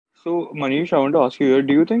So, Manish, I want to ask you here,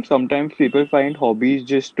 do you think sometimes people find hobbies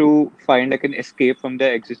just to find like an escape from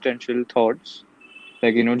their existential thoughts?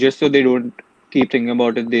 Like, just so they don't keep thinking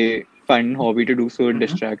about it, they find a hobby to do so it Mhm.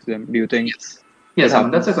 distracts them. Do you think Yes. that Yes, I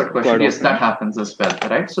mean, that's a happens good question. quite Yes, that often? happens as well,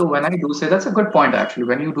 right? So when I do say that's a good point actually.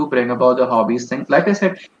 When you do bring about the hobbies thing, like I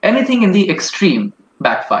said, anything in the extreme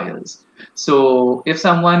backfires. So if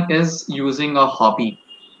someone is using a hobby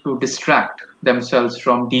to distract themselves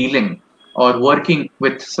from dealing or working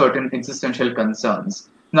with certain existential concerns,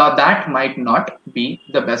 now that might not be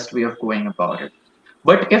the best way of going about it.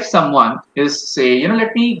 But if someone is, say,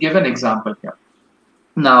 let me give an example here.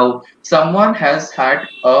 Now, someone has had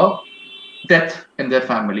a death in their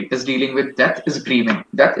family, is dealing with death, is grieving.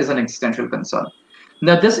 Death is an existential concern.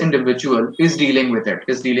 Now, this individual is dealing with it,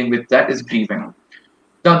 is dealing with that, is grieving.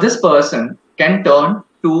 Now, this person can turn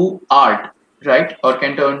to art, right? Or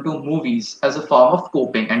can turn to movies as a form of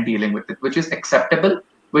coping and dealing with it, which is acceptable,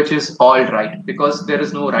 which is all right, because there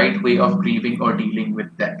is no right way of grieving or dealing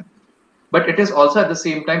with death. But it is also at the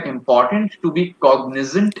same time important to be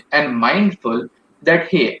cognizant and mindful that,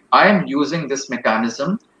 hey, I am using this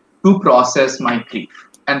mechanism to process my grief,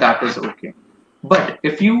 and that is okay. But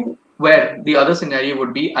if you where the other scenario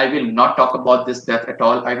would be, I will not talk about this death at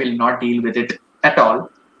all, I will not deal with it at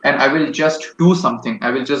all, and I will just do something,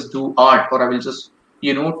 I will just do art, or I will just,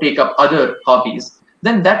 take up other hobbies,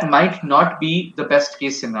 then that might not be the best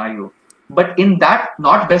case scenario. But in that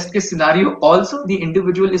not best case scenario, also the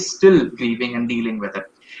individual is still grieving and dealing with it.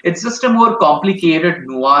 It's just a more complicated,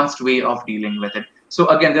 nuanced way of dealing with it. So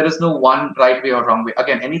again, there is no one right way or wrong way.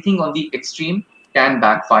 Again, anything on the extreme can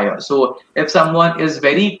backfire. So if someone is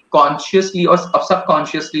very consciously or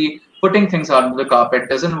subconsciously putting things under the carpet,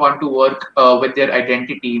 doesn't want to work with their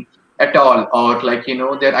identity at all, or like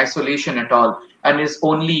their isolation at all, and is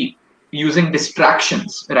only using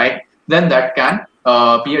distractions, right? Then that can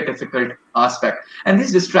be a difficult aspect. And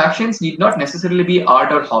these distractions need not necessarily be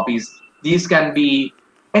art or hobbies. These can be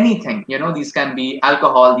anything, these can be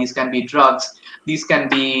alcohol, these can be drugs, these can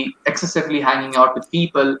be excessively hanging out with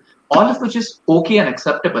people, all of which is okay and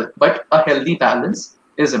acceptable, but a healthy balance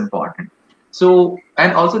is important. So,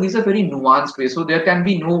 and also these are very nuanced ways. So there can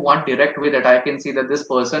be no one direct way that I can say that this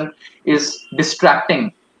person is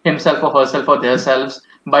distracting himself or herself or themselves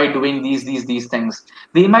by doing these things.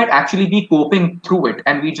 They might actually be coping through it,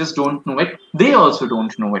 and we just don't know it. They also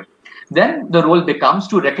don't know it. Then the role becomes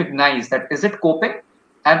to recognize that, is it coping,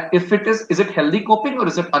 and if it is it healthy coping or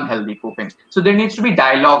is it unhealthy coping? So there needs to be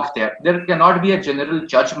dialogue there. There cannot be a general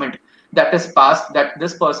judgment that is passed that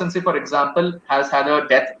this person, say for example, has had a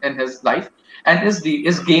death in his life and is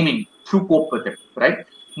gaming through cope with it, right?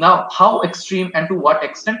 Now, how extreme and to what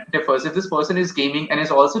extent differs. If this person is gaming and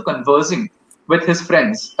is also conversing with his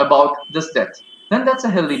friends about this death, then that's a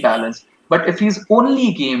healthy balance. But if he's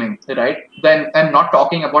only gaming, right, then and not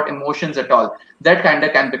talking about emotions at all, that kind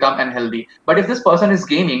of can become unhealthy. But if this person is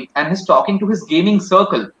gaming and is talking to his gaming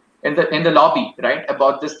circle in the lobby, right,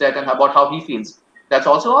 about this death and about how he feels, that's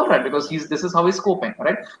also all right, because this is how he's coping,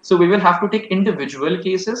 right? So we will have to take individual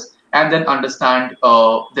cases and then understand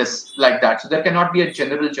this like that. So there cannot be a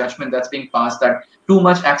general judgment that's being passed that too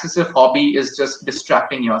much excessive hobby is just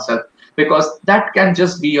distracting yourself, because that can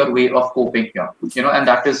just be your way of coping here, and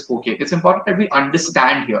that is okay. It's important that we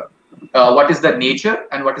understand here what is the nature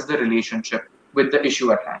and what is the relationship with the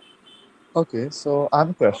issue at hand. Okay, so I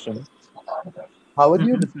have a question. How would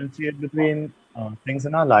you Mhm. differentiate between things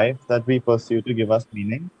in our life that we pursue to give us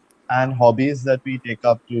meaning and hobbies that we take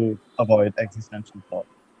up to avoid existential thought?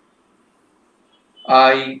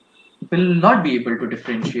 I will not be able to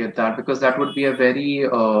differentiate that, because that would be a very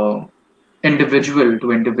individual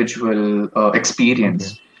to individual Okay.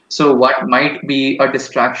 experience. So, what might be a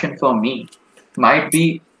distraction for me might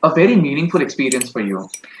be a very meaningful experience for you.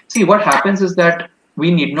 See, what happens is that we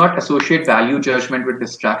need not associate value judgment with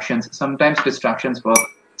distractions. Sometimes distractions work,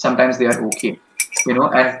 sometimes they are okay.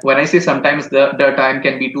 And when I say sometimes, the time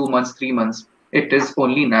can be 2 months, 3 months. It is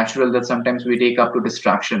only natural that sometimes we take up to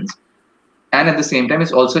distractions, and at the same time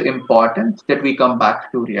it's also important that we come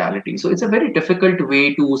back to reality. So it's a very difficult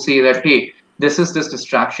way to say that, hey, this is just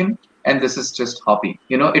distraction and this is just hobby.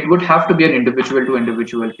 It would have to be an individual to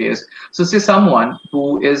individual case. So say someone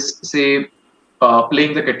who is, say,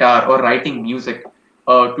 playing the guitar or writing music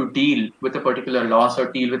to deal with a particular loss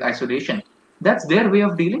or deal with isolation, that's their way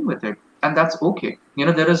of dealing with it, and that's okay.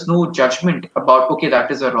 There is no judgment about, okay,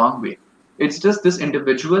 that is a wrong way. It's just this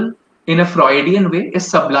individual in a Freudian way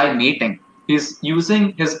is sublimating. He's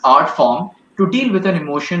using his art form to deal with an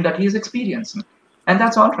emotion that he is experiencing. And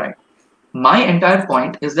that's all right. My entire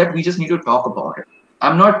point is that we just need to talk about it.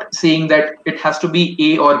 I'm not saying that it has to be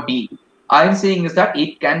A or B. I'm saying is that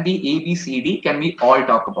it can be A, B, C, D, can we all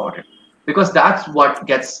talk about it? Because that's what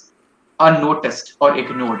gets unnoticed or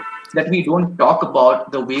ignored. That we don't talk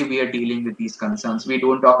about the way we are dealing with these concerns. We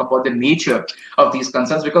don't talk about the nature of these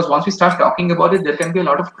concerns, because once we start talking about it, there can be a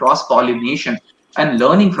lot of cross pollination and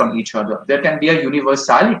learning from each other. There can be a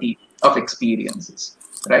universality of experiences,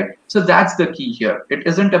 right? So that's the key here. It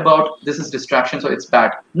isn't about this is distraction, so it's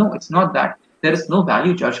bad. No, it's not that. There is no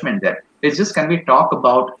value judgment there. It's just, can we talk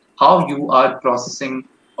about how you are processing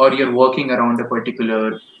or you're working around a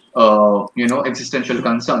particular existential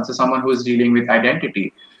concern. So someone who is dealing with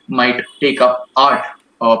identity might take up art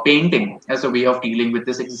or painting as a way of dealing with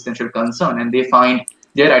this existential concern, and they find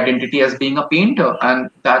their identity as being a painter, and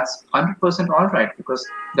that's 100% all right, because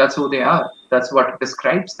that's who they are, that's what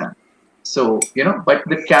describes them. So but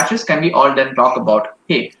the catches, can we all then talk about,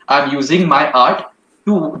 hey, I'm using my art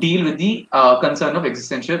to deal with the concern of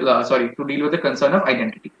existential sorry, to deal with the concern of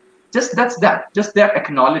identity. Just that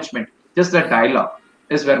acknowledgement, just that dialogue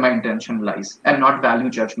is where my intention lies, and not value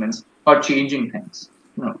judgments or changing things.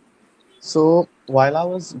 No. So while I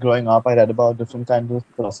was growing up, I read about different kinds of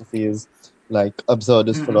philosophies, like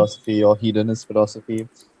absurdist Hmm. philosophy or hedonist philosophy,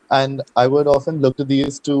 and I would often look to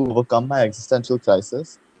these to overcome my existential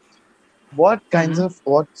crisis. Hmm.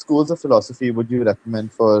 What schools of philosophy would you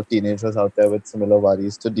recommend for teenagers out there with similar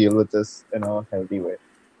worries to deal with this in a healthy way?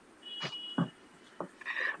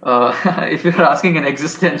 If you're asking an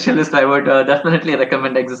existentialist, I would definitely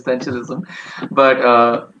recommend existentialism.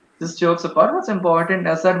 But just jokes apart, what's important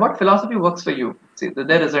is that what philosophy works for you. See,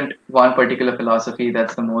 there isn't one particular philosophy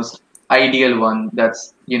that's the most ideal one,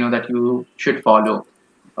 that's that you should follow.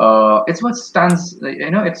 It's what stands,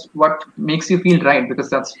 it's what makes you feel right, because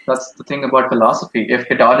that's the thing about philosophy. If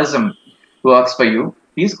hedonism works for you,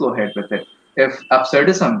 please go ahead with it. If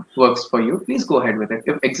absurdism works for you, please go ahead with it.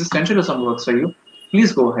 If existentialism works for you,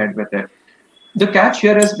 please go ahead with it. The catch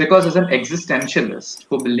here is, because as an existentialist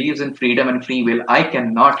who believes in freedom and free will, I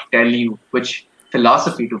cannot tell you which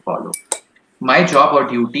philosophy to follow. My job or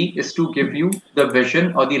duty is to give you the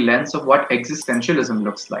vision or the lens of what existentialism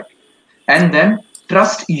looks like, and then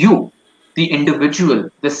trust you, the individual,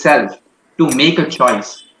 the self, to make a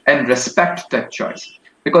choice and respect that choice.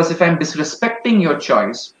 Because if I'm disrespecting your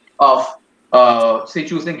choice of, say,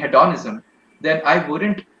 choosing hedonism, then I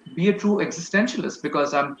wouldn't be a true existentialist,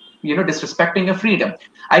 because I'm, disrespecting your freedom.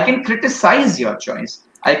 I can criticize your choice.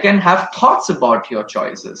 I can have thoughts about your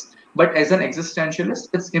choices. But as an existentialist,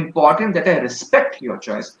 it's important that I respect your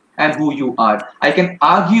choice and who you are. I can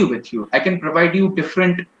argue with you. I can provide you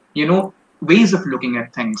different, ways of looking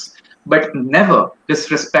at things, but never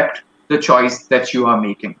disrespect the choice that you are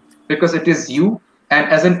making, because it is you. And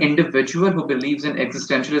as an individual who believes in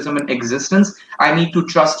existentialism and existence, I need to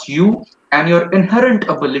trust you and your inherent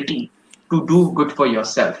ability to do good for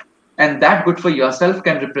yourself. And that good for yourself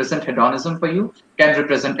can represent hedonism for you, can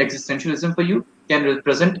represent existentialism for you, can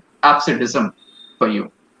represent absurdism for you.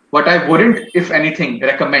 What I wouldn't, if anything,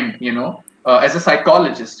 recommend, as a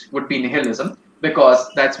psychologist, would be nihilism, because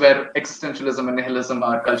that's where existentialism and nihilism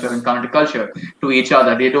are culture and counterculture to each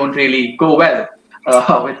other. They don't really go well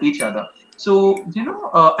with each other. So,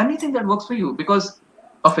 anything that works for you, because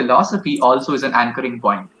a philosophy also is an anchoring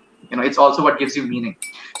point. It's also what gives you meaning.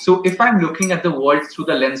 So, if I'm looking at the world through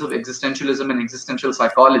the lens of existentialism and existential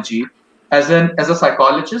psychology, as a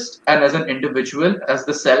psychologist and as an individual, as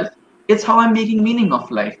the self, it's how I'm making meaning of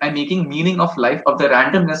life. I'm making meaning of life, of the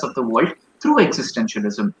randomness of the world, through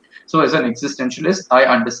existentialism. So as an existentialist, I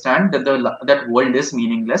understand that that world is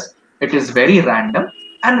meaningless. It is very random,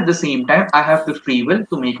 and at the same time, I have the free will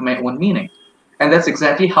to make my own meaning. And that's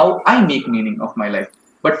exactly how I make meaning of my life.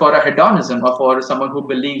 But for a hedonism, or for someone who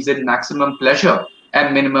believes in maximum pleasure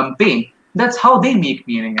and minimum pain, that's how they make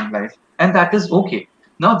meaning in life. And that is okay.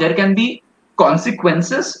 Now, there can be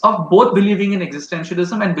consequences of both believing in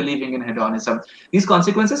existentialism and believing in hedonism. These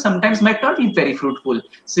consequences sometimes might not be very fruitful.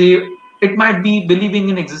 Say, it might be, believing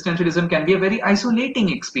in existentialism can be a very isolating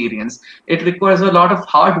experience. It requires a lot of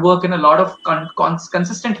hard work and a lot of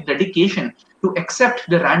consistent dedication to accept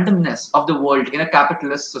the randomness of the world in a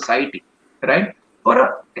capitalist society, right? For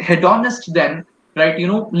a hedonist, then, right,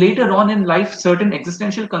 later on in life, certain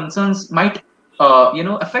existential concerns might,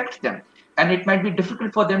 affect them, and it might be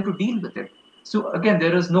difficult for them to deal with it. So again,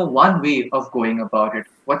 there is no one way of going about it.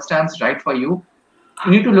 What stands right for you?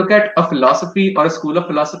 You need to look at a philosophy or a school of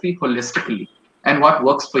philosophy holistically, and what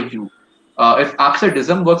works for you. If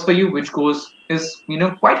absurdism works for you, which goes is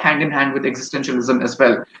quite hand in hand with existentialism as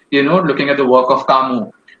well. Looking at the work of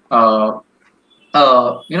Camus,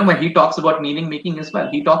 uh, when he talks about meaning making as well,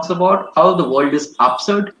 he talks about how the world is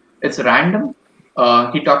absurd, it's random,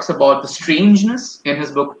 He talks about the strangeness in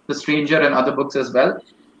his book, The Stranger, and other books as well.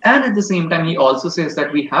 And at the same time, he also says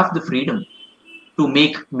that we have the freedom to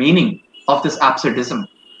make meaning of this absurdism,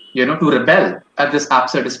 to rebel at this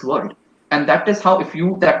absurdist world. And that is how, if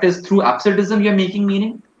you, that is through absurdism you're making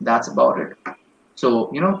meaning, that's about it.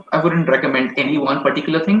 So, I wouldn't recommend any one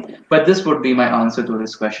particular thing, but this would be my answer to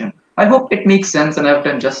this question. I hope it makes sense and I've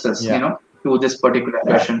done justice, Yeah. to this particular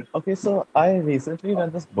question. Okay, so I recently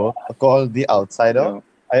read this book called The Outsider.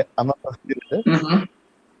 Yeah. I'm not sure if you read it. Hmm.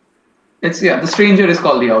 It's, yeah, The Stranger is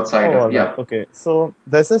called The Oh, Outsider. all right. Yeah. Okay. So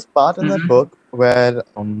there's this part in that Hmm. book where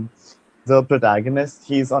the protagonist,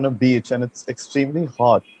 he's on a beach and it's extremely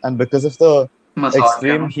hot, and because of the Massage,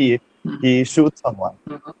 extreme yeah. heat, he shoots someone.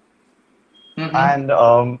 Hmm. And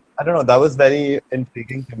I don't know, that was very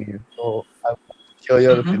intriguing to me. So I want to hear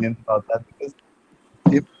your Hmm. opinions about that because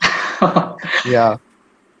if, Hmm. yeah,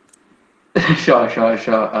 Sure, sure,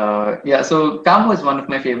 sure. Yeah, so Camus is one of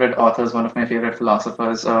my favorite authors, one of my favorite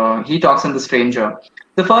philosophers. He talks in The Stranger.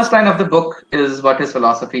 The first line of the book is what his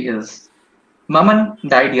philosophy is. Maman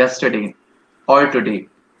died yesterday or today.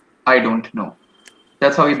 I don't know.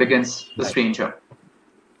 That's how he begins The right, Stranger,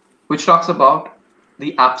 which talks about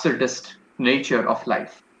the absurdist nature of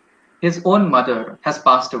life. His own mother has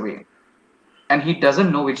passed away, and he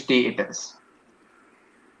doesn't know which day it is.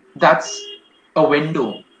 That's a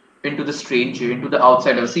window into the stranger, into the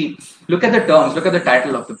outsider. See, look at the terms, look at the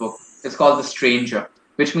title of the book. It's called The Stranger,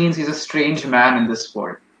 which means he's a strange man in this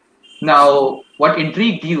world. Now, what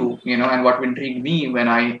intrigued you, and what intrigued me when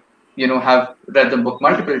I, have read the book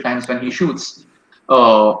multiple times when he shoots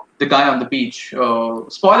the guy on the beach.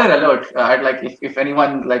 Spoiler alert! I'd like if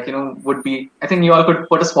anyone like would be. I think you all could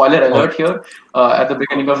put a spoiler oh, alert here at the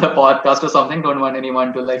beginning of the podcast or something. Don't want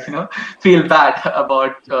anyone to like feel bad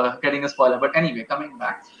about getting a spoiler. But anyway, coming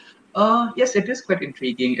back. Yes, it is quite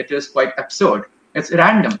intriguing. It is quite absurd. It's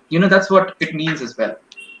random. That's what it means as well.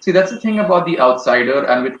 See, that's the thing about The Outsider,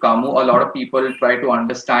 and with Camus, a lot of people try to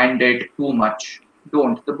understand it too much.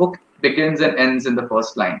 Don't. The book begins and ends in the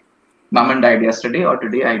first line. Maman died yesterday or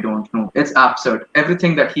today, I don't know. It's absurd.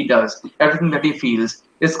 Everything that he does, everything that he feels,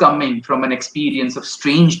 is coming from an experience of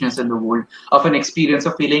strangeness in the world, of an experience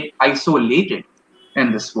of feeling isolated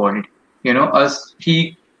in this world. As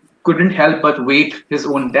he couldn't help but wait his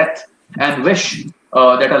own death and wish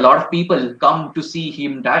that a lot of people come to see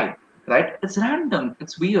him die. Right? It's random.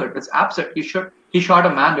 It's weird. It's absurd. He shot a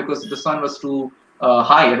man because the sun was too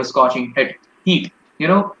high. It was scorching heat.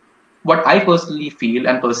 What I personally feel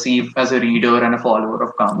and perceive as a reader and a follower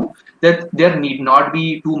of Camus, that there need not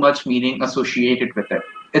be too much meaning associated with it.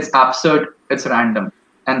 It's absurd. It's random,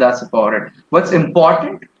 and that's about it. What's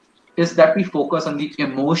important is that we focus on the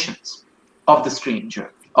emotions of the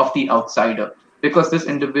stranger, of the outsider, because this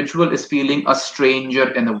individual is feeling a stranger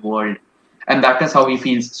in the world. And that is how he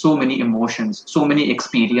feels so many emotions, so many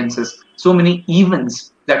experiences, so many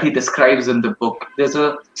events that he describes in the book. There's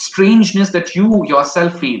a strangeness that you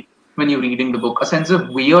yourself feel when you're reading the book, a sense of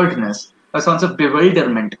weirdness, a sense of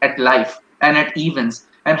bewilderment at life and at events,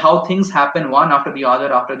 and how things happen one after the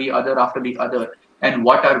other, after the other, after the other. And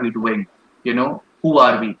what are we doing? Who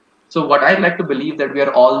are we? So what I'd like to believe that we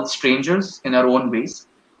are all strangers in our own ways.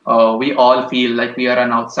 We all feel like we are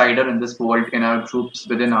an outsider in this world, in our groups,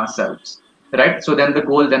 within ourselves. Right? So then the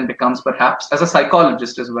goal then becomes, perhaps, as a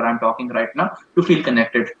psychologist is where I'm talking right now, to feel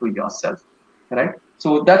connected to yourself. Right?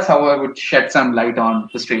 So that's how I would shed some light on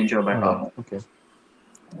The Stranger by all right, Camus. okay.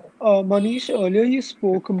 Manish, earlier you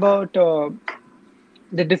spoke about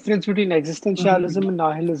the difference between existentialism and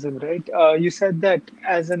nihilism, right? You said that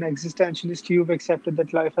as an existentialist, you've accepted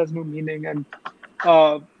that life has no meaning, and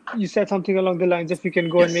you said something along the lines of you can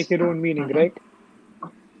go and make Yes. your own meaning, Mhm.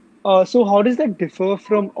 right? So how does that differ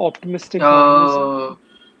from optimistic nihilism?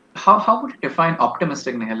 Uh, how would you define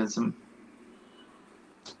optimistic nihilism?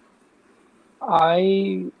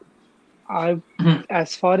 I, I,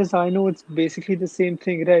 as far as I know, it's basically the same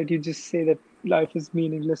thing, right? You just say that life is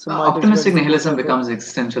meaningless, so might as well Optimistic do nihilism whatever. becomes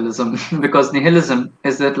existentialism because nihilism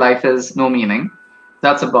is that life has no meaning.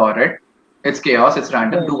 That's about it. It's chaos. It's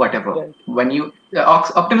random. Do Right, whatever. right. When you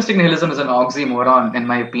Optimistic nihilism is an oxymoron, in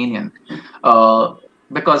my opinion, uh,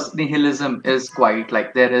 because nihilism is quite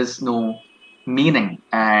like there is no meaning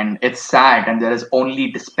and it's sad and there is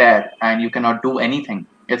only despair and you cannot do anything.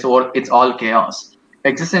 It's all chaos.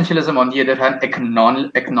 Existentialism, on the other hand,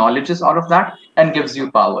 acknowledges all of that and gives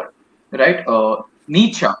you power. Right?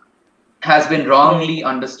 Nietzsche has been Right. wrongly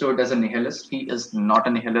understood as a nihilist. He is not a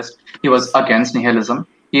nihilist. He was against nihilism.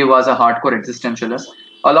 He was a hardcore existentialist.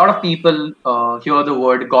 A lot of people hear the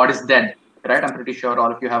word God is dead, right? I'm pretty sure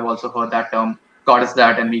all of you have also heard that term, God is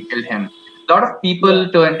dead and we killed him. A lot of Yeah. people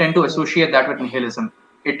tend to associate that with nihilism.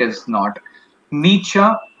 It is not. Nietzsche,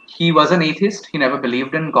 he was an atheist. He never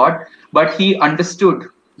believed in God, but he understood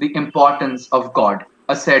the importance of God,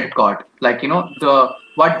 a said God, like the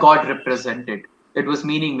what God represented. It was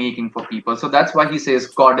meaning making for people. So that's why he says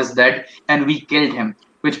God is dead and we killed him,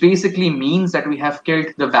 which basically means that we have killed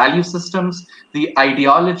the value systems, the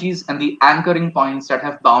ideologies, and the anchoring points that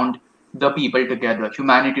have bound the people together,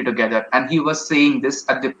 humanity together. And he was saying this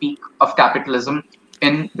at the peak of capitalism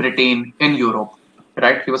in Britain, in Europe,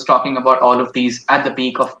 right? He was talking about all of these at the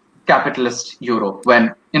peak of capitalist Europe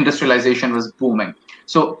when industrialization was booming.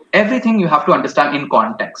 So everything you have to understand in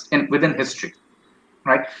context, in within history,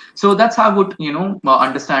 right? So that's how I would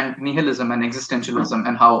understand nihilism and existentialism,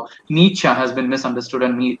 and how Nietzsche has been misunderstood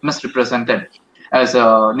and misrepresented as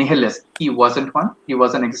a nihilist. He wasn't one. He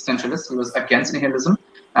was an existentialist. He was against nihilism,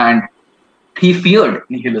 and he feared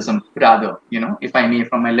nihilism rather, if I may,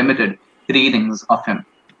 from my limited readings of him.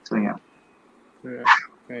 So yeah. Right.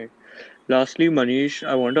 Right. Lastly, Manish,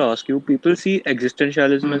 I want to ask you, people see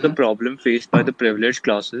existentialism as a Mm-hmm. problem faced by the privileged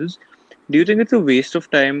classes. Do you think it's a waste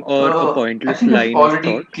of time or a I pointless think I've line of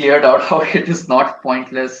already thought? cleared out how it is not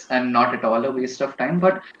pointless and not at all a waste of time.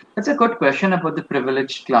 But that's a good question about the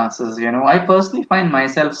privileged classes. I personally find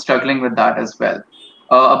myself struggling with that as well.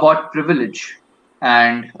 About privilege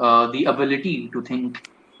and the ability to think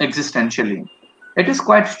existentially. It is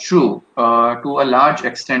quite true to a large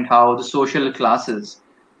extent how the social classes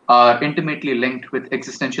are intimately linked with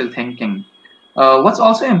existential thinking. What's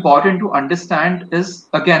also important to understand is,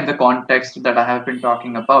 again, the context that I have been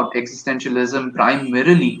talking about. Existentialism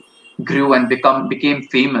primarily grew and became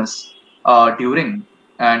famous during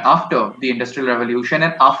and after the Industrial Revolution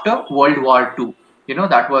and after World War II.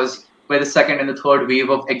 That was where the second and the third wave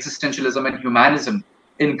of existentialism and humanism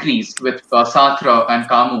increased with Sartre and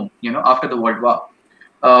Camus, after the World War.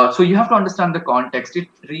 So you have to understand the context. It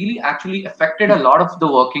really actually affected a lot of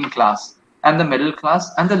the working class and the middle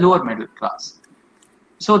class and the lower middle class.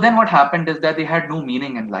 So then what happened is that they had no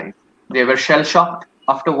meaning in life. They were shell shocked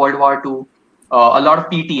after World War II. A lot of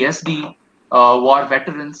PTSD, war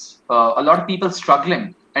veterans, a lot of people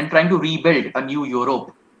struggling and trying to rebuild a new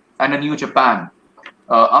Europe and a new Japan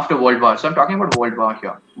after World War. So I'm talking about World War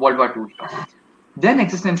here, World War II here. Then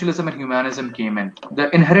existentialism and humanism came in.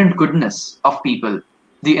 The inherent goodness of people,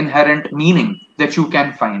 the inherent meaning that you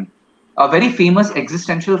can find. A very famous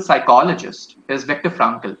existential psychologist is Viktor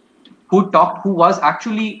Frankl, who was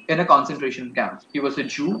actually in a concentration camp. He was a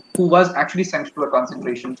Jew who was actually sent to a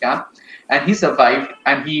concentration camp, and he survived,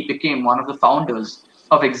 and he became one of the founders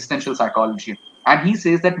of existential psychology. And he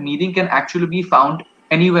says that meaning can actually be found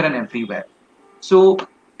anywhere and everywhere. So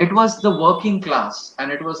it was the working class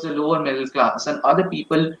and it was the lower middle class and other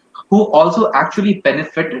people who also actually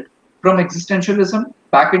benefited from existentialism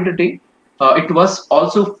back in the day. It was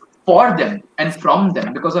also for them and from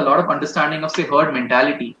them, because a lot of understanding of, say, herd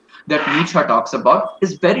mentality that Nietzsche talks about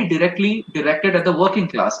is very directly directed at the working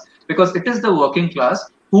class, because it is the working class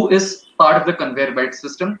who is part of the conveyor belt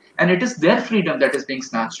system, and it is their freedom that is being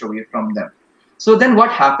snatched away from them. So then what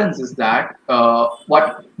happens is that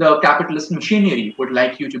what the capitalist machinery would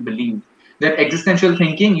like you to believe, that existential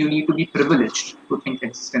thinking, you need to be privileged to think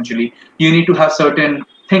existentially. You need to have certain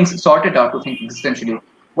things sorted out to think existentially.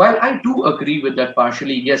 While I do agree with that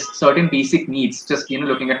partially, yes, certain basic needs, just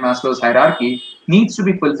looking at Maslow's hierarchy, needs to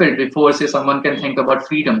be fulfilled before, say, someone can think about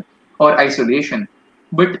freedom or isolation.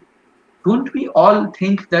 But don't we all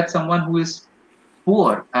think that someone who is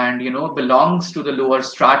poor and belongs to the lower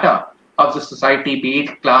strata of the society, be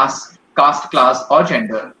it class, caste class, or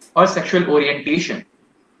gender, or sexual orientation,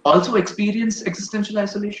 also experience existential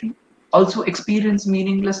isolation, also experience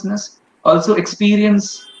meaninglessness, also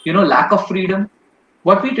experience lack of freedom?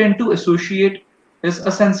 What we tend to associate is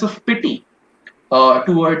a sense of pity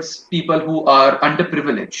towards people who are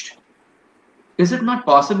underprivileged. Is it not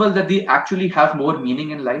possible that they actually have more meaning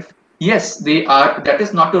in life? Yes, they are. That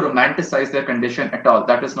is not to romanticize their condition at all.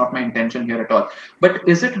 That is not my intention here at all. But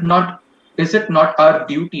is it not our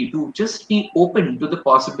duty to just be open to the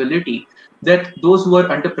possibility that those who are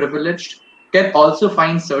underprivileged can also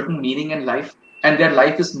find certain meaning in life, and their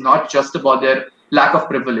life is not just about their lack of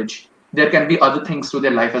privilege. There can be other things to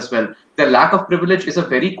their life as well. The lack of privilege is a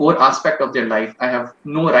very core aspect of their life. I have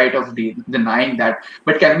no right of denying that.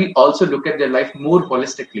 But can we also look at their life more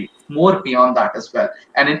holistically, more beyond that as well,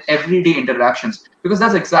 and in everyday interactions? Because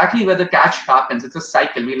that's exactly where the catch happens. It's a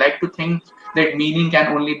cycle. We like to think that meaning can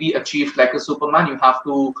only be achieved like a Superman. You have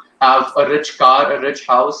to have a rich car, a rich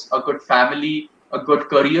house, a good family, a good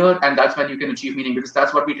career, and that's when you can achieve meaning, because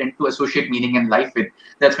that's what we tend to associate meaning in life with.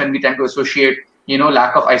 That's when we tend to associate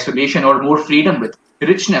lack of isolation or more freedom with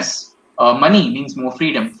richness, money means more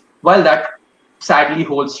freedom. While that sadly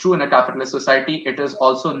holds true in a capitalist society, it is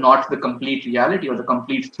also not the complete reality or the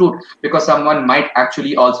complete truth, because someone might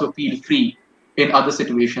actually also feel free in other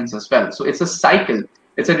situations as well. So it's a cycle,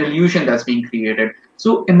 it's an illusion that's being created.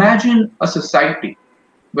 So imagine a society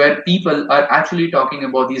where people are actually talking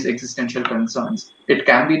about these existential concerns. It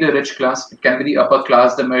can be the rich class, it can be the upper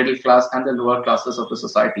class, the middle class, and the lower classes of the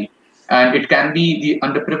society. And it can be the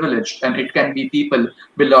underprivileged, and it can be people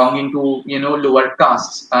belonging to lower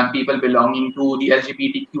castes and people belonging to the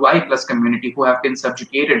LGBTQI plus community who have been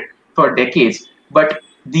subjugated for decades. But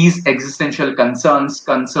these existential concerns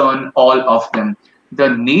concern all of them. The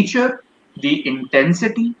nature, the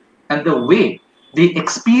intensity, and the way they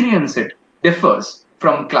experience it differs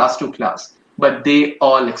from class to class, but they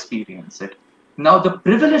all experience it. Now, the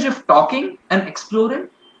privilege of talking and exploring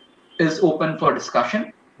is open for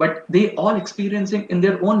discussion, but they all experiencing in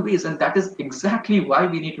their own ways, and that is exactly why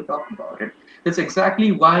we need to talk about it. That's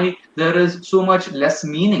exactly why there is so much less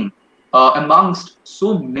meaning amongst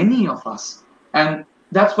so many of us, and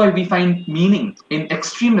that's why we find meaning in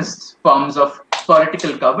extremist forms of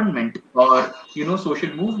political government or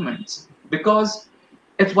social movements, because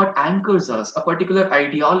it's what anchors us. A particular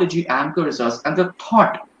ideology anchors us, and the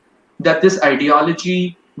thought that this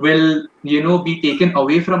ideology will be taken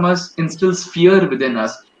away from us instills fear within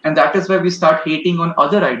us, and that is why we start hating on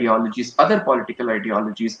other ideologies, other political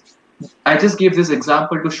ideologies. I just gave this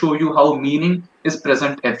example to show you how meaning is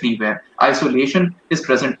present everywhere, isolation is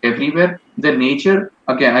present everywhere. The nature,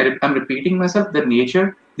 again, I'm repeating myself, the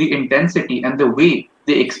nature, the intensity, and the way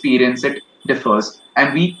they experience it differs,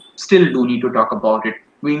 and we still do need to talk about it.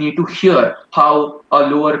 We need to hear how a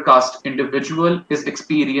lower caste individual is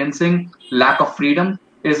experiencing lack of freedom,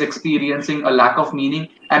 is experiencing a lack of meaning,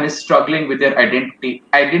 and is struggling with their identity.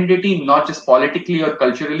 Identity, not just politically or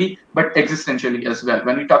culturally, but existentially as well.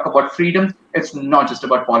 When we talk about freedom, it's not just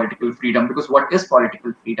about political freedom, because what is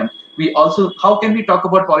political freedom? We also, how can we talk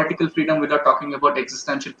about political freedom without talking about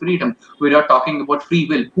existential freedom, without talking about free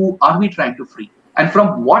will? Who are we trying to free? And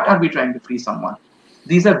from what are we trying to free someone?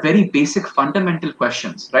 These are very basic fundamental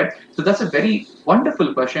questions, right? So that's a very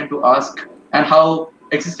wonderful question to ask. And how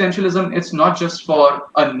existentialism, it's not just for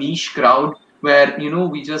a niche crowd where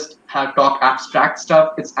we just have talk abstract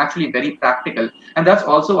stuff. It's actually very practical, and that's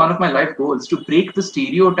also one of my life goals, to break the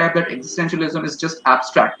stereotype that existentialism is just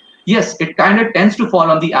abstract. Yes, it kind of tends to fall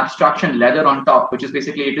on the abstraction leather on top, which is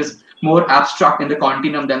basically it is more abstract in the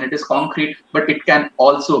continuum than it is concrete, but it can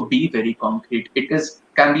also be very concrete. It is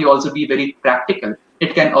can be also be very practical.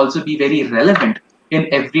 It can also be very relevant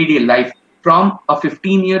in everyday life, from a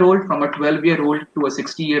 15-year-old, from a 12-year-old to a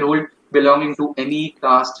 60-year-old, belonging to any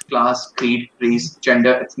caste, class, creed, race,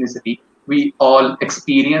 gender, ethnicity. We all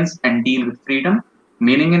experience and deal with freedom,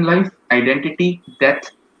 meaning in life, identity, death,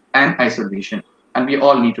 and isolation. And we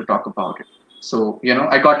all need to talk about it. So,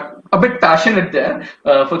 I got a bit passionate there.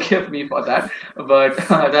 Forgive me for that. But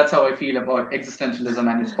that's how I feel about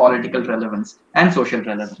existentialism and its political relevance and social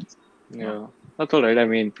relevance. Yeah. Yeah, that's all right. I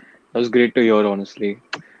mean, that was great to hear, honestly.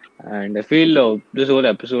 And I feel this whole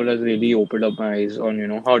episode has really opened up my eyes on,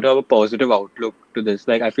 how to have a positive outlook to this.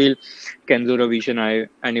 Like, I feel Kenzo, Ravish, and I,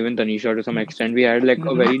 and even Tanisha to some extent, we had like a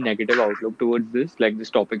Mhm. very negative outlook towards this, like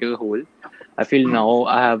this topic as a whole. I feel now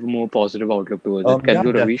I have a more positive outlook towards it. Yeah,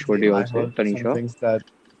 Kenzo, Ravish, what definitely. do you I all say? heard some Tanisha? things that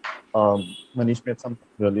Manish made some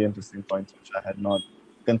really interesting points which I had not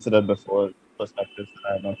considered before, perspectives that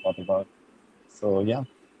I had not thought about. So yeah,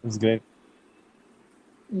 it was great.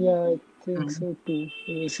 Yeah, I think Mhm. so too.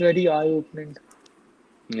 It's very eye-opening.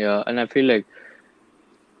 Yeah, and I feel like,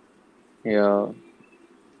 yeah.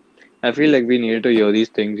 I feel like we needed to hear these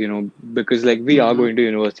things, because like we are Mhm. going to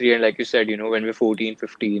university and like you said, when we're 14,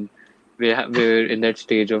 15, we're in that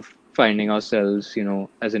stage of finding ourselves,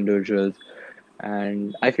 as individuals.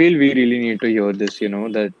 And I feel we really need to hear this,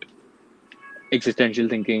 that existential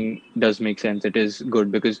thinking does make sense. It is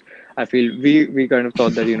good because I feel we kind of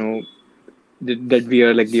thought that, that we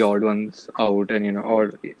are like the odd ones out and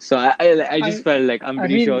or so I just I felt like I'm I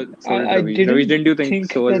pretty mean, sure so did I Ravish. Ravish, didn't didn't you think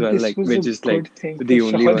think so as that well? this Like was we're a just like good thing for the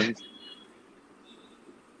only sure, ones.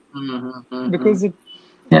 Mhm. Mhm. because it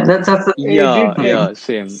Yeah, that's it Yeah, did Mhm. yeah, like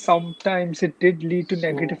same. sometimes it did lead to So.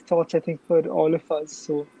 negative thoughts, I think, for all of us.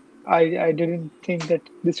 So I didn't think that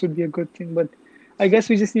this would be a good thing, but I guess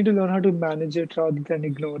we just need to learn how to manage it rather than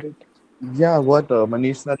ignore it. Yeah, what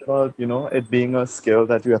Manish said about, it being a skill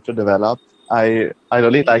that you have to develop. I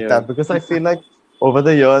really like Yeah. that because I feel like over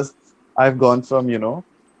the years I've gone from,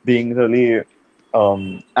 being really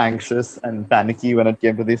anxious and panicky when it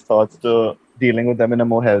came to these thoughts to dealing with them in a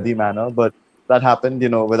more healthy manner. But that happened,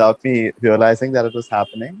 without me realizing that it was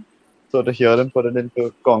happening. So to hear and put it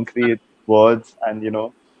into concrete words, and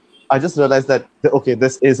I just realized that okay,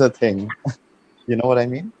 this is a thing. You know what I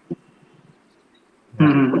mean?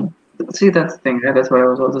 Yeah. Hmm. See, that's the thing. Yeah, that's what I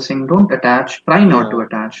was also saying. Don't attach, try not to Yeah.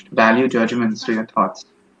 attach value judgments to your thoughts.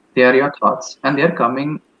 They are your thoughts, and they're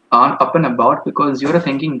coming on up and about because you're a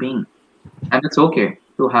thinking being, and it's okay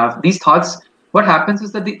to have these thoughts. What happens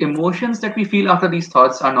is that the emotions that we feel after these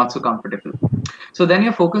thoughts are not so comfortable. So then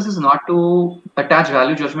your focus is not to attach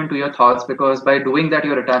value judgment to your thoughts, because by doing that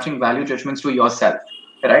you're attaching value judgments to yourself,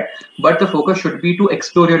 right? But the focus should be to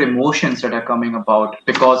explore your emotions that are coming about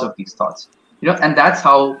because of these thoughts. And that's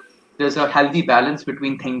how there's a healthy balance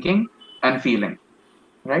between thinking and feeling,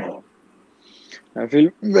 right? I feel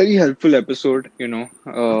very helpful episode, you know.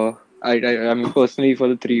 I mean, personally, for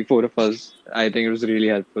the three, four of us, I think it was really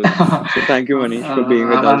helpful. So thank you, Manish, for being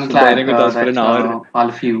with us, I'm for glad joining with us for that an hour all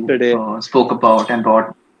of you today. spoke about and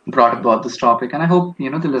brought about this topic, and I hope the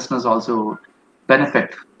listeners also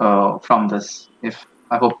benefit from this. If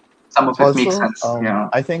I hope some of it makes Also, sense. Yeah.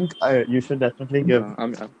 I think you should definitely give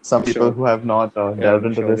some I'm people sure. who have not Yeah, delved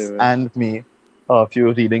I'm into sure they this will. and me a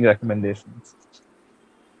few reading recommendations.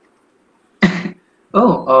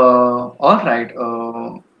 Oh, all right.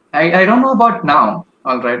 I don't know about now.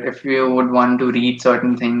 All right, if you would want to read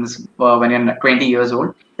certain things when you're 20 years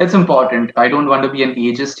old, it's important. I don't want to be an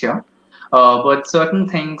ageist here, but certain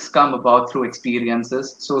things come about through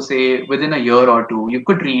experiences. So, say within a year or two, you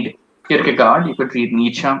could read Kierkegaard, you could read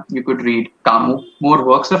Nietzsche, you could read Camus, more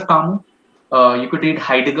works of Camus. You could read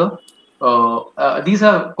Heidegger. These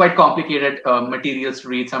are quite complicated materials to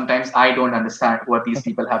read. Sometimes I don't understand what these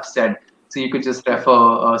people have said, so you could just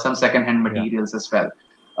refer some second-hand Yeah. materials as well.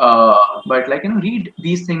 But read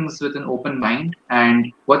these things with an open mind.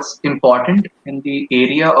 And what's important in the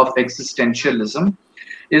area of existentialism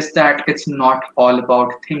is that it's not all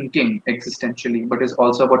about thinking existentially, but it's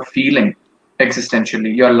also about feeling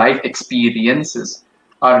existentially. Your life experiences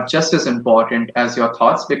are just as important as your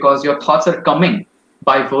thoughts, because your thoughts are coming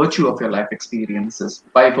by virtue of your life experiences,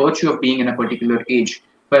 by virtue of being in a particular age,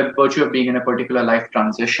 by virtue of being in a particular life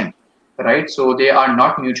transition, right? So they are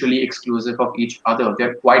not mutually exclusive of each other.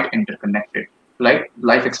 They're quite interconnected. Like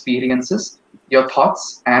life experiences, your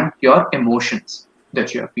thoughts, and your emotions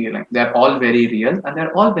that you're feeling. They're all very real and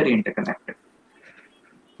they're all very interconnected.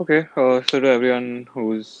 Okay, so to everyone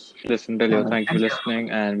who's listened till All here, right. thank you for Thank you. listening,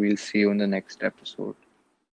 and we'll see you in the next episode.